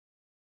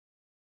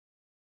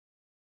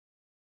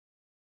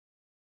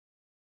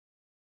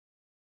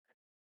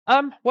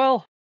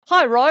Well,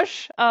 hi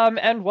Raj,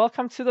 and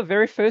welcome to the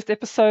very first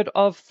episode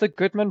of the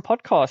Goodman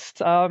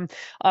Podcast.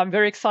 I'm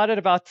very excited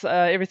about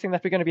everything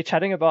that we're going to be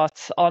chatting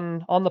about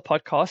on the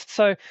podcast.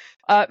 So,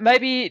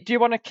 maybe do you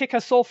want to kick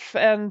us off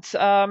and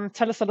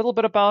tell us a little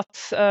bit about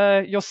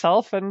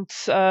yourself and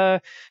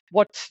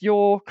what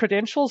your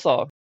credentials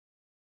are?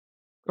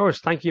 Of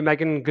course. Thank you,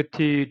 Megan. Good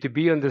to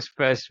be on this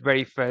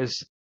very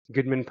first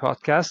Goodman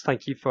podcast.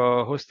 Thank you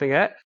for hosting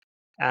it.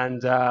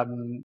 And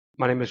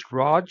my name is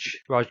Raj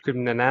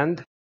Goodman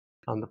Anand.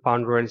 I'm the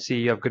founder and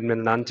CEO of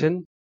Goodman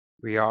Lantern.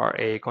 We are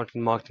a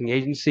content marketing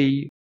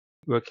agency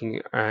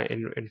working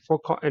in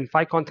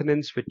 5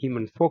 continents with team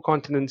on 4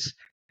 continents.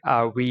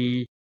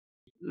 We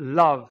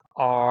love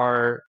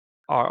our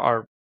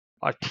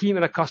team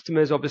and our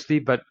customers, obviously,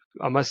 but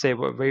I must say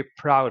we're very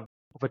proud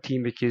of a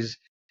team because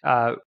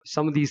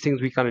some of these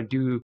things we kind of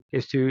do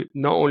is to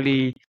not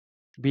only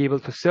be able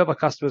to serve our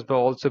customers, but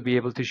also be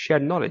able to share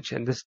knowledge.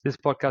 And this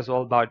podcast is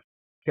all about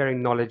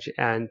sharing knowledge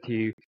and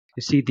to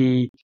see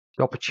the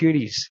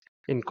opportunities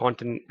in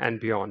content and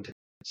beyond.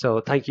 So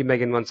thank you,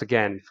 Megan, once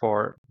again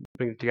for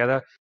bringing it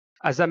together.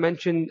 As I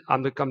mentioned,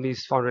 I'm the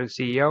company's founder and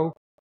CEO.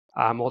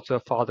 I'm also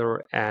a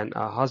father and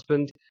a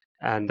husband,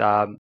 and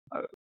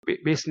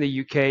based in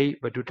the UK,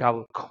 but do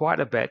travel quite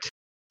a bit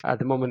at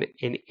the moment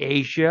in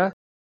Asia,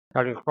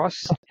 traveling across.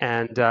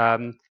 And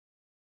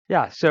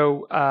yeah,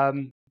 so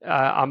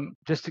I'm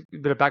just a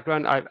bit of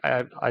background.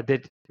 I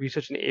did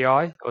research in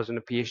AI. I was in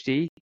a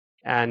PhD,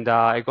 and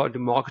I got into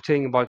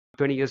marketing about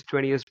 20 years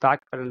back.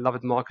 Fell in love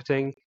with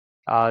marketing.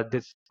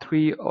 There's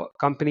 3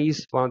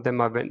 companies. One of them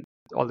I went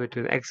all the way to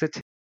an exit.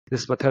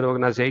 This is my third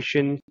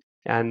organization,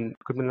 and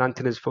Goodman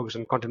Lantern is focused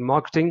on content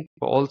marketing,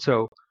 but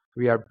also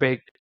we are big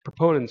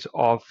proponents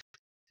of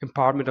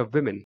empowerment of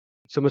women.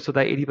 So much so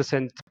that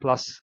 80%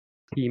 plus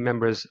team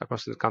members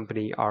across the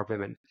company are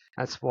women.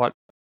 That's what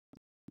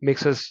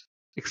makes us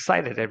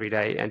excited every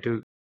day and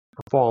to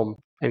perform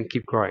and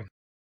keep growing.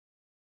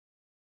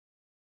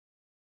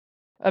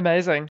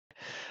 Amazing.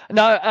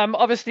 Now,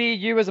 obviously,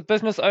 you as a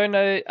business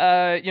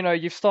owner,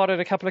 you've started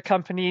a couple of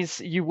companies,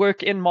 you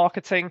work in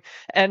marketing,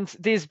 and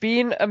there's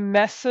been a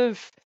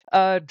massive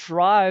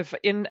drive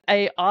in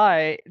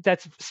AI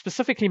that's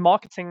specifically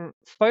marketing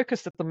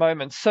focused at the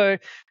moment. So,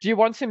 do you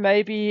want to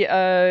maybe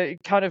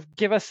kind of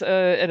give us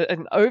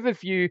an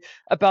overview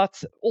about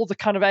all the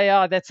kind of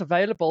AI that's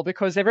available?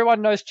 Because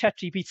everyone knows Chat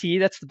GPT,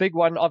 that's the big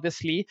one,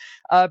 obviously,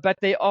 but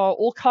there are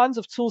all kinds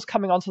of tools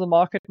coming onto the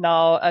market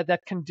now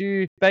that can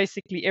do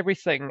basically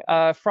everything.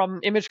 From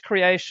image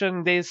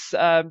creation, there's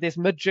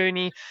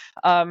Midjourney,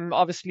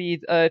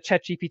 obviously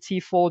Chat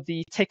GPT for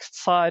the text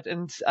side,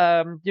 and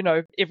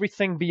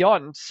everything beyond.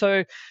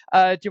 So,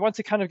 do you want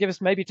to kind of give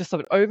us maybe just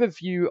an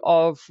overview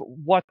of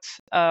what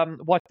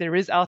there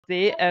is out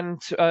there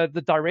and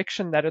the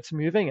direction that it's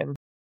moving in?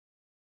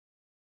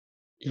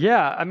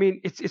 Yeah, I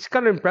mean it's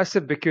kind of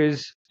impressive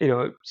because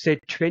say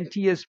 20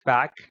 years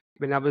back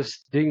when I was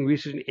doing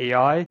research in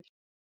AI,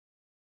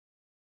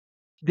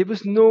 there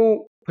was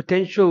no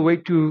potential way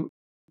to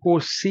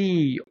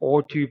foresee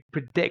or to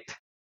predict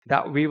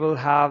that we will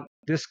have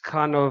this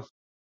kind of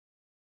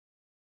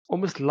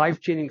almost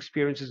life-changing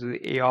experiences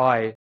with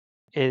AI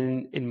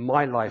in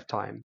my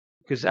lifetime.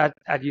 Because at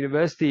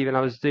university, when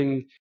I was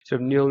doing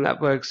sort of neural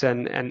networks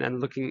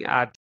and looking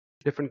at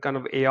different kind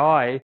of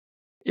AI,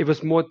 it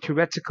was more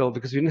theoretical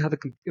because we didn't have the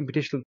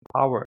computational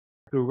power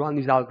to run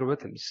these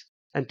algorithms.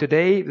 And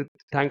today,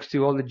 thanks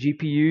to all the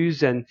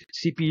GPUs and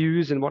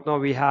CPUs and whatnot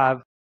we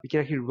can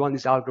actually run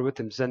these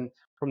algorithms. And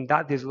from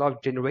that, there's a lot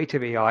of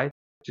generative AI,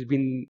 which has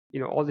been,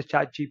 all the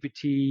Chat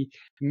GPT,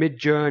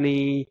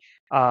 Midjourney,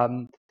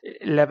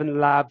 11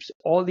 Labs,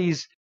 all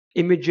these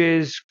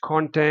images,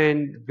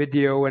 content,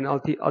 video, and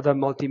other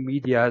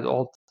multimedia is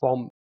all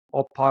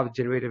part of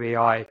generative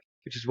AI,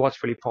 which is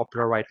what's really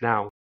popular right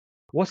now.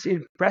 What's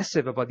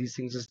impressive about these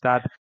things is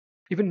that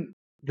even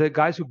the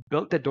guys who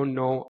built it don't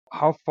know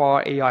how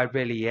far AI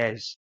really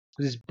is.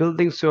 It's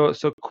building so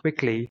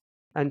quickly.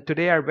 And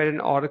today I read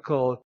an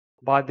article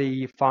by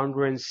the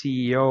founder and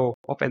CEO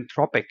of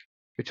Anthropic,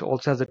 which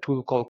also has a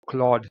tool called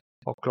Claude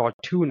or Claude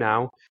 2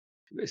 now,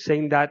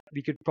 saying that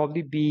we could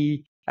probably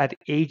be at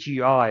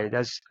AGI,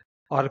 that's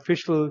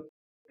artificial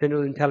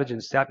general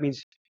intelligence. That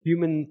means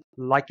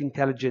human-like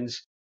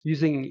intelligence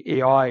using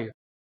AI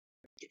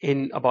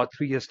in about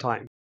 3 years'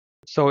 time.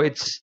 So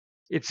it's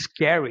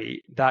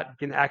scary that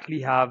we can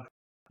actually have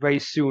very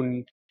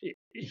soon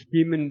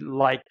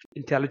human-like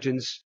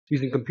intelligence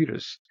using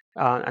computers,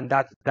 and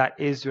that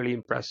is really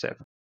impressive.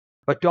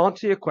 But to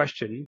answer your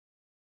question,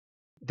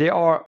 there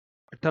are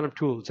a ton of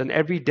tools, and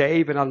every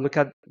day when I look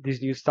at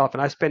these new stuff,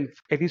 and I spend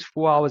at least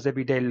 4 hours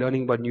every day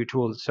learning about new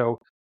tools. So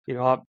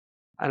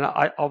and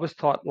I always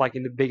thought, like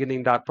in the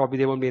beginning, that probably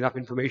there won't be enough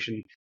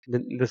information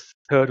in this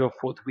third or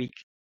fourth week,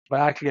 but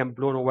actually I'm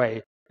blown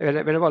away.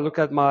 Whenever I look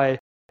at my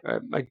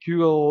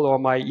Google or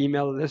my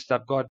email list,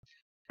 I've got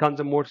tons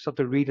of more stuff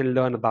to read and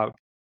learn about.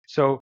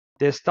 So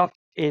there's stuff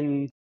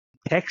in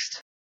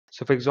text.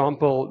 So for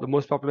example, the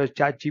most popular is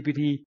Chat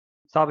GPT.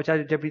 start with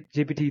Chat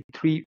GPT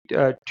 3,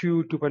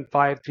 2, 2.5,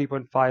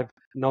 3.5,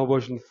 now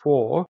version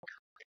 4,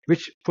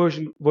 which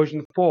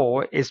version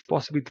 4 is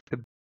possibly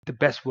the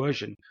best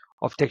version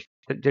of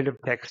generative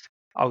text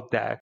out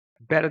there,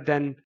 better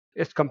than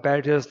its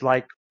competitors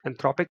like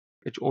Anthropic,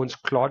 which owns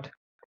Claude,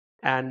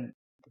 and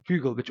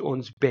Google, which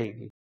owns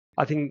Bing.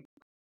 I think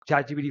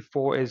ChatGPT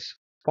 4 is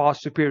far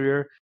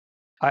superior.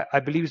 I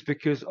believe it's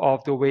because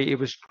of the way it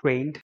was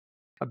trained.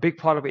 A big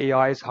part of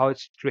AI is how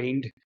it's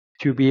trained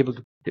to be able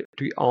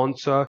to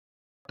answer.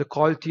 The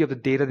quality of the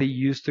data they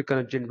use to kind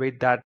of generate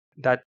that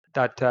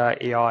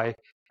AI,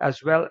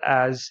 as well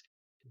as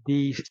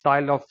the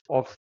style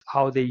of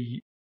how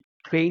they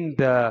train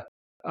the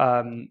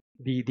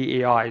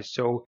AI.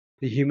 So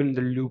the human in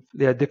the loop,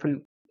 there are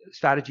different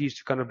strategies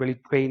to kind of really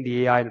train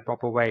the AI in a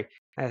proper way.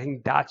 And I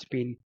think that's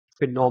been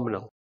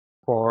phenomenal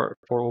for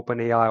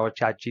OpenAI or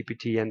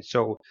ChatGPT, and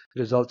so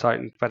the results are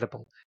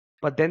incredible.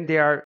 But then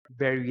there are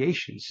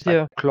variations, like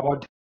Yeah.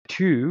 Claude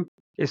 2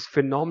 is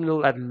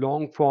phenomenal at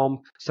long form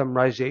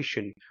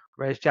summarization,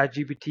 whereas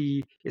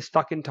ChatGPT is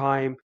stuck in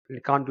time and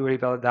it can't do very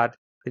well at that.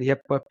 Then you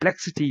have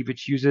Perplexity,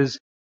 which uses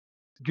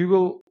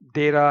Google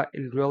data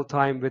in real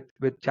time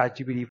with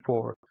ChatGPT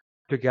 4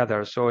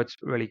 together. So it's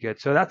really good.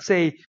 So that's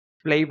a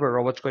flavor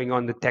of what's going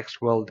on in the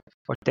text world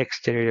for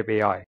text generative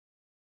AI.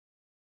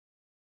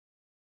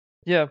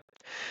 Yeah.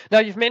 Now,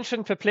 you've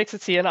mentioned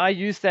Perplexity, and I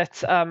use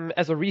that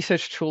as a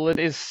research tool. It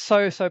is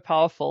so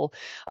powerful.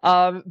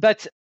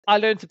 But I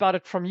learned about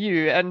it from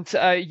you, and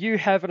you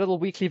have a little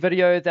weekly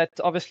video that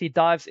obviously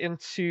dives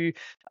into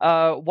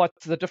what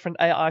the different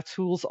AI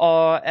tools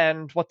are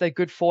and what they're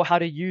good for, how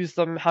to use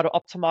them, how to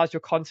optimize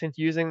your content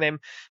using them.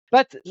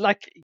 But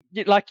like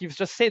you've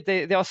just said,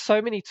 there are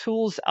so many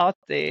tools out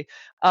there.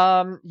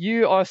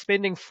 You are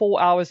spending 4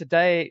 hours a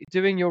day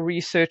doing your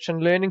research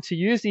and learning to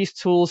use these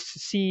tools to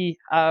see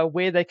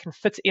where they can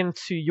fit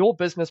into your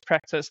business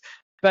practice.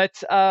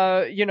 But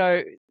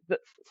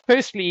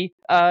firstly,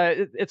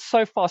 it's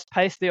so fast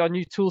paced. There are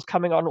new tools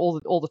coming on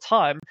all the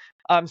time.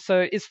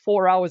 So is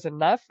 4 hours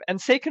enough?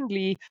 And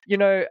secondly,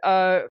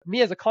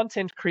 me as a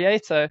content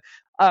creator,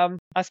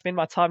 I spend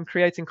my time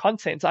creating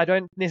content. I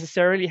don't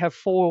necessarily have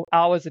 4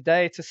 hours a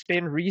day to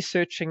spend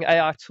researching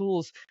AI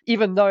tools,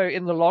 even though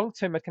in the long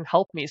term it can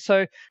help me.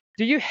 So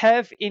do you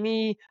have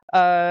any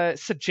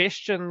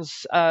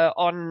suggestions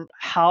on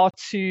how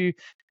to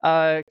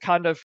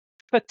kind of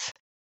fit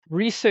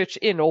research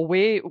in, or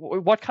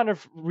what kind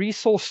of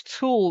resource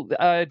tool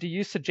do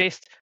you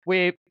suggest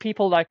where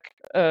people like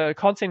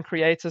content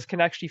creators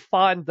can actually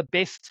find the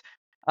best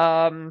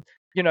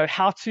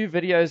how-to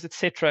videos,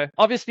 etc.?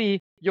 Obviously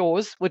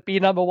yours would be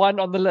number one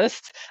on the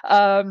list,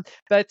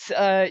 but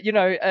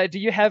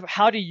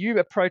how do you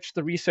approach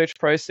the research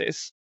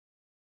process?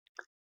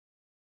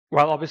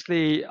 Well,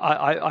 obviously,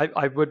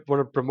 I would want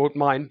to promote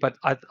mine, but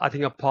I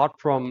think apart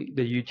from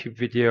the YouTube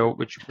video,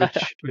 which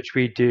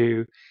we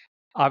do,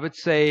 I would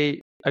say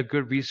a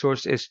good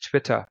resource is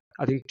Twitter.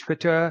 I think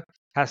Twitter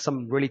has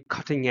some really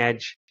cutting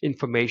edge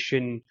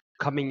information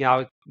coming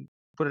out,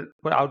 put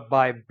out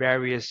by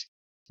various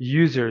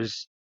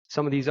users.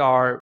 Some of these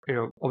are,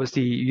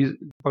 obviously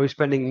probably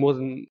spending more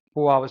than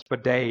 4 hours per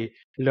day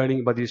learning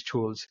about these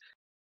tools.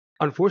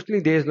 Unfortunately,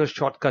 there is no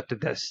shortcut to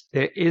this.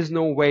 There is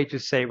no way to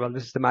say, well,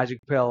 this is the magic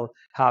pill,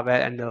 have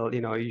it, and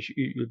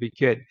you'll be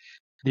good.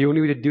 The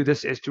only way to do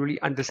this is to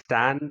really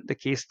understand the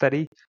case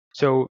study.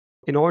 So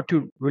in order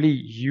to really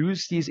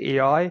use these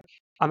AI,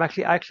 I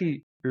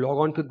actually log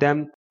on to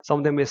them. Some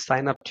of them I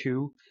sign up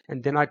to,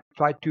 and then I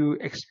try to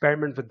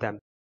experiment with them.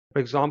 For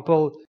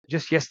example,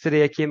 just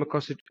yesterday I came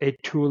across a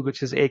tool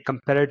which is a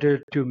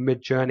competitor to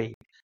Midjourney,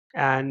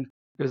 and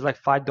it was like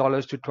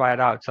 $5 to try it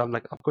out. So I'm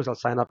like, of course I'll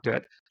sign up to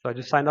it. So I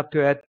just signed up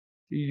to it,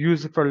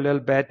 use it for a little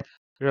bit,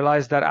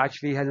 realized that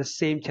actually it has the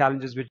same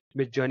challenges which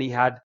Midjourney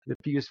had the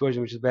previous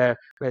version, which is where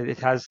it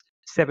has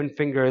 7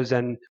 fingers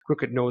and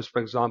crooked nose,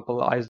 for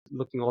example, eyes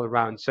looking all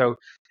around. So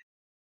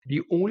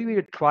the only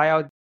way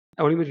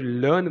to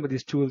learn about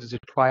these tools is to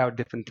try out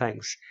different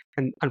things.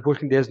 And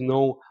unfortunately, there's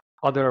no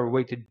other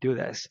way to do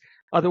this.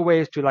 Other way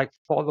is to like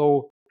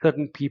follow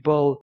certain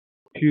people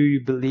who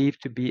you believe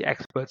to be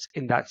experts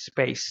in that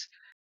space.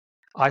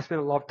 I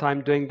spend a lot of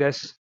time doing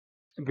this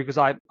because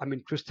I'm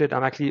interested.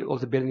 I'm actually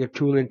also building a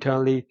tool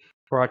internally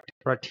for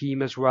our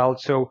team as well.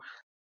 So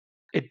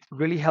it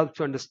really helps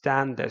to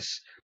understand this.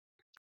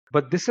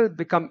 But this will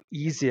become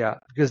easier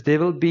because there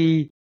will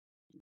be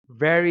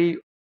very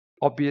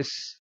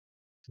obvious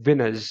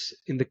winners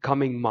in the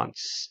coming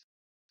months.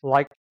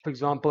 Like, for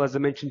example, as I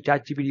mentioned,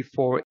 ChatGPT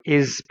 4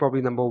 is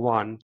probably number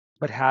one,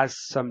 but has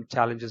some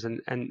challenges in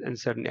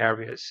certain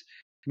areas.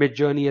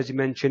 Midjourney, as you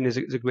mentioned, is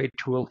a great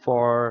tool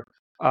for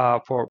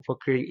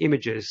creating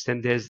images.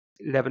 Then there's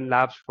 11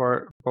 Labs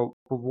for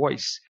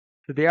voice.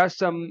 So there are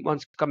some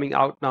ones coming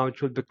out now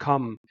which will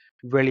become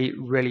really,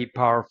 really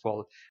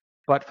powerful.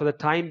 But for the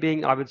time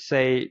being, I would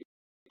say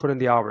put in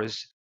the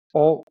hours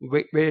or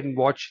wait and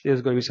watch.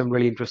 There's going to be some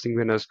really interesting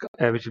winners,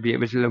 which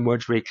will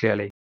emerge very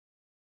clearly.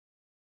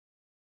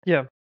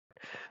 Yeah.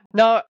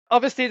 Now,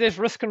 obviously, there's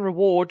risk and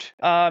reward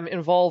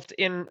involved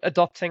in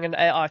adopting an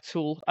AI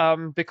tool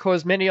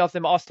because many of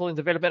them are still in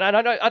development.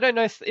 And I don't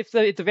know if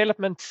the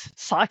development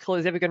cycle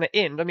is ever going to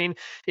end. I mean,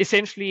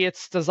 essentially,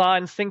 it's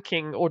design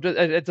thinking or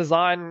a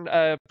design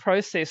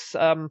process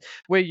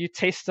where you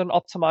test and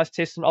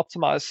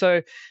optimize.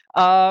 So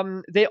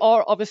there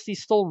are obviously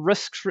still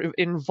risks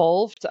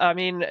involved. I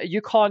mean,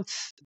 you can't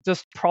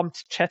just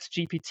prompt Chat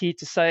GPT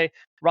to say,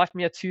 write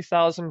me a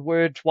 2,000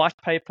 word white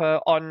paper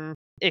on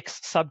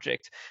X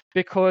subject,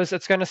 because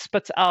it's going to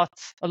spit out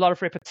a lot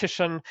of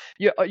repetition.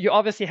 You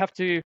obviously have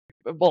to,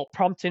 well,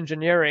 prompt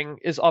engineering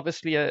is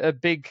obviously a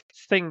big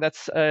thing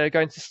that's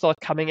going to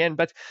start coming in,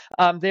 but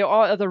there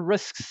are other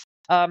risks.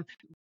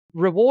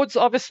 Rewards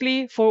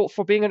obviously for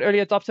being an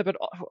early adopter, but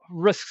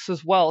risks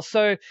as well.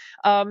 So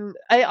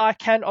AI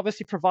can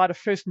obviously provide a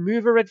first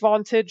mover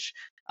advantage.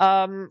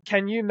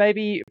 Can you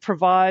maybe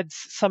provide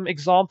some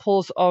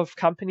examples of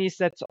companies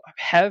that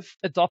have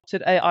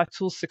adopted AI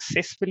tools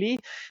successfully,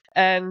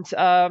 and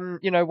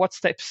what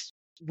steps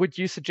would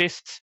you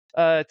suggest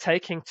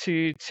taking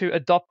to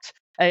adopt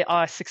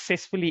AI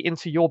successfully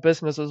into your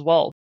business as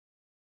well?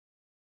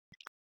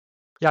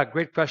 Yeah,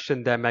 great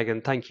question there,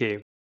 Megan. Thank you.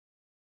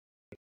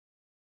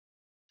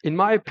 In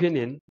my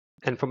opinion,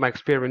 and from my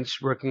experience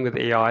working with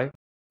AI,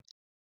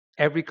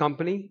 every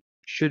company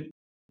should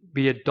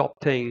be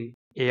adopting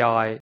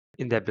AI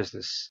in their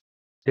business.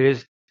 There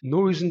is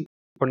no reason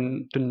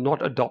to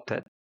not adopt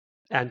it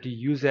and to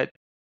use it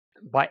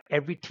by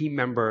every team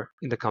member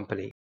in the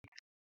company.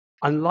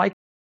 Unlike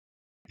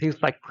things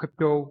like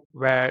crypto,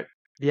 where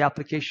the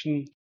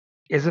application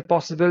is a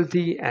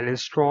possibility and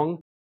is strong,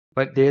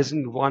 but there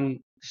isn't one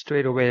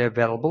straight away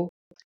available,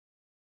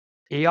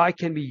 AI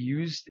can be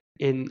used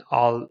in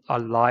our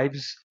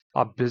lives,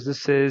 our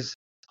businesses,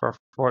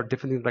 for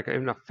different things like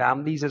even our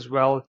families as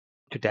well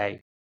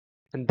today.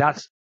 And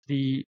that's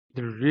the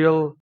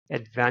real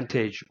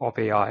advantage of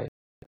AI.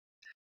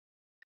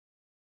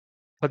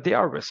 But there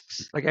are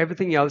risks. Like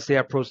everything else, there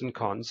are pros and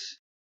cons.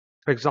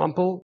 For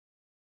example,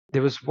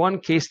 there was one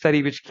case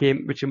study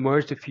which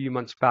emerged a few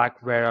months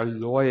back where a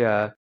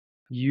lawyer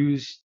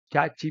used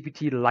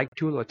ChatGPT like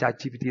tool or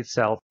ChatGPT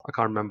itself, I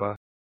can't remember,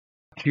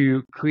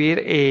 to create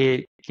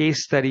a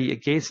case study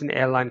against an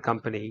airline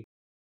company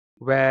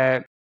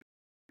where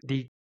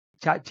the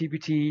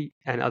ChatGPT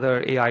and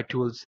other AI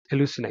tools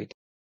hallucinate,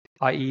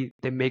 i.e.,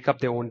 they make up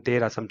their own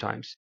data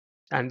sometimes,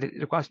 and it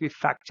requires to be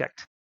fact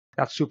checked.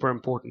 That's super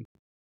important,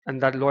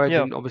 and that lawyer Yeah.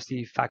 didn't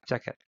obviously fact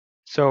check it.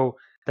 So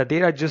the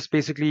data just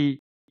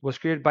basically was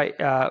created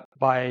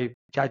by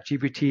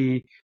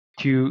ChatGPT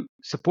to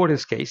support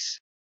his case,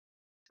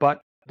 but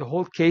the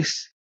whole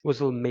case was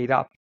all made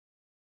up,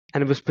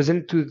 and it was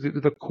presented to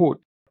the court,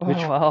 Oh which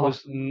wow.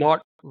 was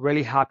not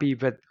really happy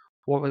with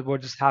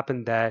what just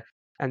happened there,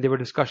 and there were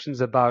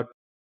discussions about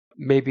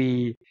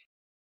maybe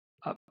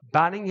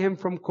banning him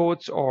from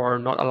courts or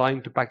not allowing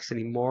him to practice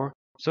anymore.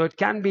 So it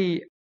can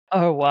be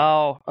Oh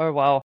wow. Oh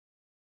wow.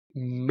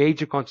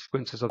 major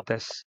consequences of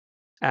this.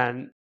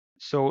 And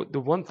so the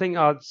one thing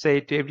I'd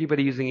say to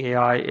everybody using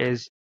AI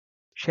is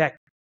check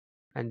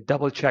and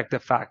double check the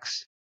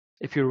facts.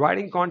 If you're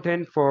writing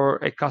content for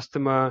a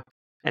customer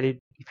and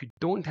if you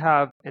don't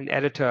have an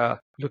editor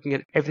looking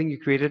at everything you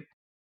created,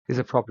 there's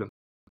a problem.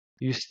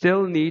 You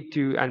still need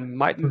to and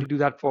might need to do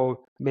that for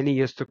many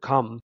years to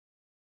come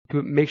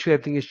to make sure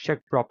everything is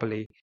checked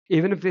properly.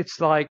 Even if it's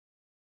like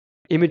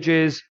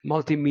images,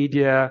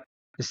 multimedia,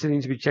 it still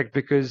needs to be checked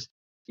because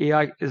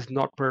AI is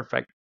not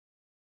perfect.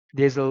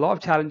 There's a lot of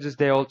challenges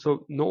there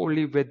also, not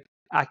only with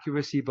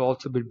accuracy, but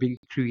also with being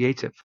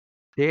creative.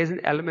 There is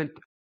an element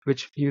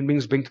which human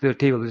beings bring to the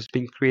table, is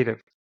being creative.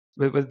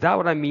 But with that,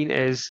 what I mean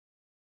is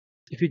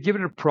if you give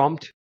it a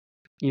prompt,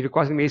 you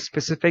require something very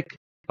specific,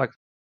 like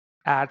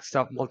add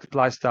stuff,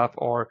 multiply stuff,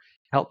 or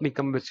help me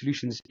come up with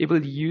solutions, it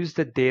will use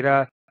the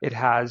data it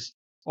has,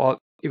 or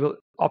it will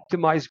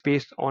optimize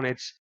based on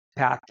its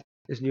path,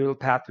 its neural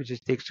path, which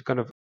it takes to kind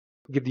of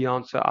give the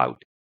answer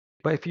out.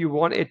 But if you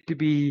want it to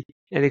be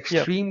an Yeah.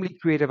 extremely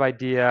creative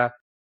idea,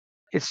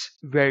 it's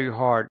very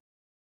hard.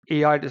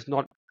 AI is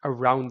not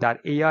around that.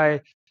 AI,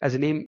 as the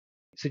name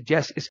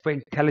suggests, is for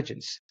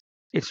intelligence.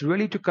 It's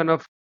really to kind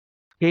of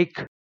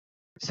take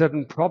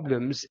certain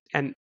problems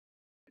and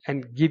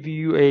give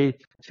you a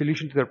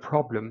solution to their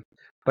problem.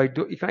 But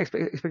you can't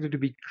expect it to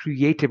be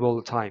creative all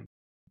the time.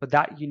 For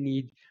that, you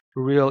need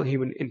real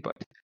human input.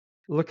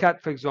 Look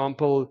at, for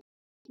example,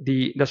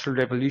 the Industrial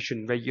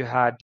Revolution, where you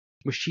had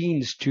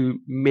machines to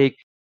make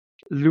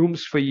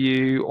looms for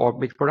you or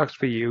make products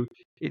for you.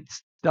 It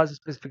does a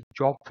specific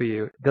job for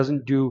you.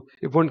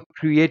 It won't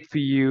create for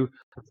you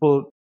the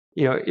full,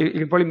 it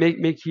can probably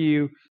make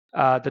you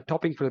the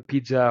topping for the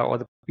pizza or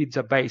the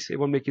pizza base. It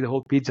won't make you the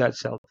whole pizza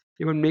itself.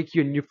 It won't make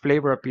you a new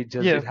flavor of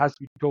pizzas. Yeah. It has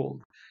to be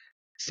told.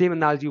 Same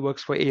analogy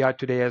works for AI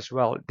today as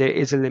well. There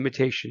is a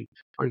limitation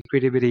on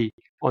creativity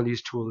on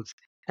these tools,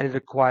 and it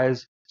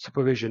requires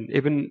supervision.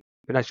 Even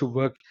when I used to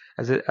work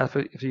as a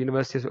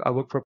university, I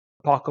worked for a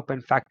Parker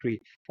Pen factory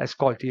as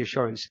quality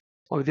assurance.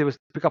 All they was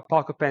pick up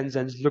Parker pens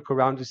and look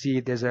around to see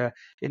if there's a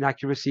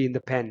inaccuracy in the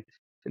pen.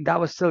 and that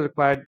was still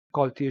required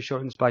quality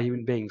assurance by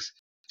human beings.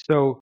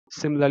 So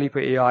similarly for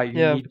AI, you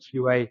Yeah, need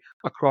QA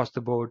across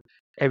the board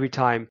every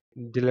time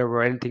you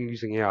deliver anything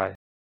using AI.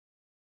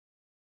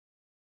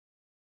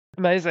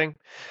 amazing.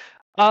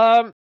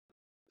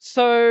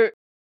 So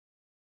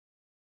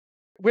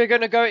we're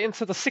going to go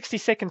into the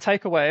 60-second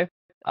takeaway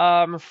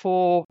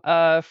for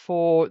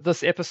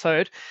this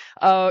episode.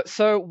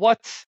 So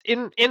what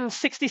in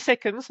 60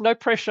 seconds, no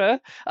pressure,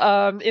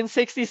 in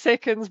 60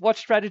 seconds, what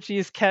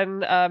strategies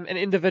can an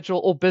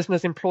individual or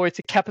business employ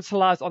to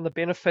capitalize on the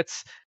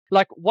benefits?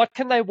 Like, what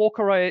can they walk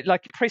away,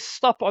 like press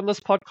stop on this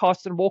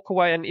podcast and walk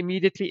away and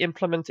immediately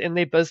implement in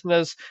their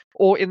business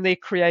or in their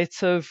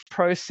creative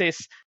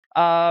process,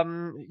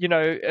 to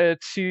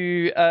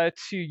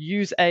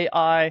use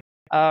AI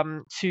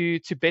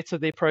to better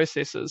their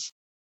processes?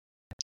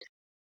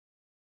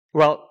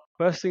 Well,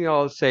 first thing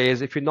I'll say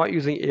is if you're not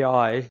using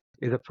AI,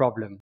 is a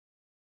problem.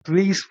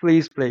 Please,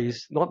 please,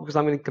 please, not because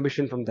I'm getting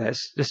commission from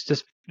this,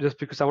 just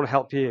because I want to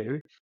help you.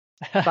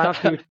 Sign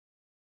up to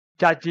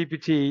Chat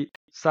GPT,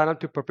 sign up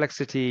to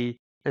Perplexity,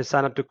 and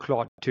sign up to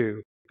Claude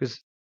too. Because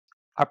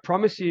I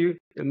promise you,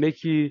 it'll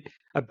make you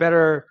a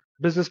better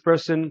business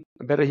person,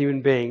 a better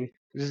human being.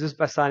 This is just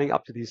by signing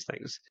up to these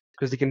things,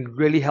 because they can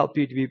really help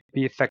you to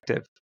be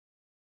effective.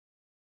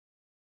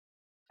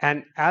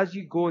 And as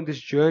you go on this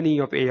journey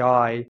of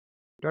AI,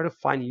 try to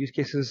find use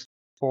cases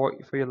for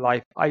your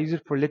life. I use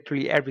it for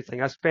literally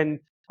everything. I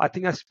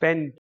think I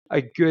spend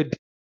a good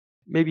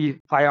maybe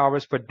 5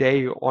 hours per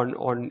day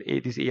on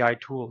these AI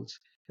tools.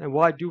 And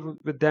what I do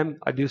with them,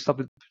 I do stuff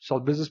with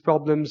solve business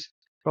problems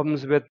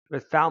with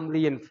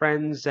family and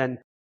friends, and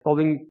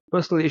solving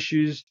personal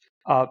issues.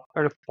 Trying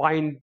to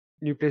find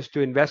new places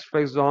to invest, for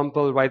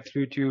example, right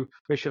through to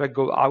where should I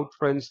go out,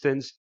 for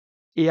instance.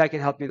 AI can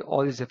help me with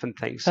all these different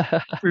things.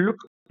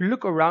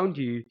 Look around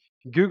you.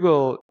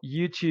 Google,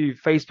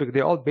 YouTube, Facebook,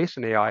 they're all based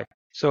on AI.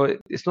 So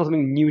it's not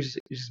something new, it's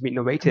just been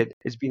innovated.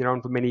 It's been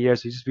around for many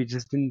years. We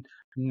just didn't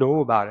know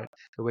about it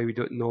the way we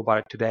don't know about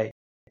it today.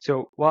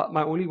 So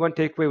my only one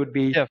takeaway would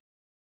be Yeah.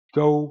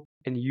 go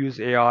and use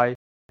AI.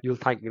 You'll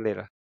thank me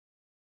later.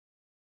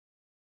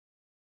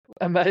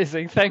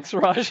 Amazing. Thanks,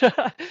 Raj.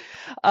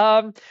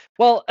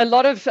 Well, a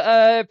lot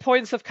of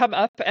points have come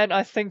up, and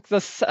I think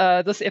this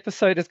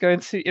episode is going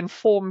to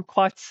inform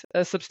quite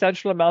a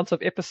substantial amount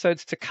of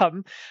episodes to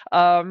come,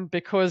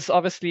 because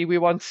obviously we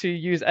want to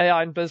use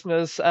AI in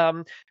business.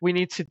 We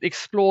need to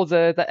explore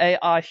the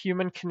AI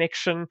human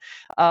connection.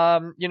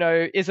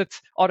 Is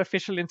it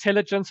artificial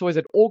intelligence or is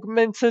it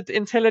augmented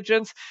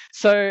intelligence?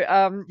 So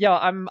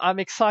I'm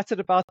excited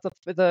about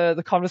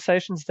the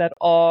conversations that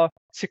are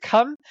to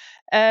come.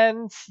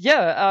 And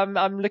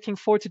I'm looking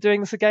forward to doing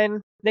this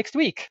again next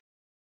week.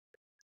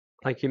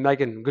 Thank you,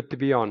 Megan. Good to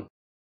be on.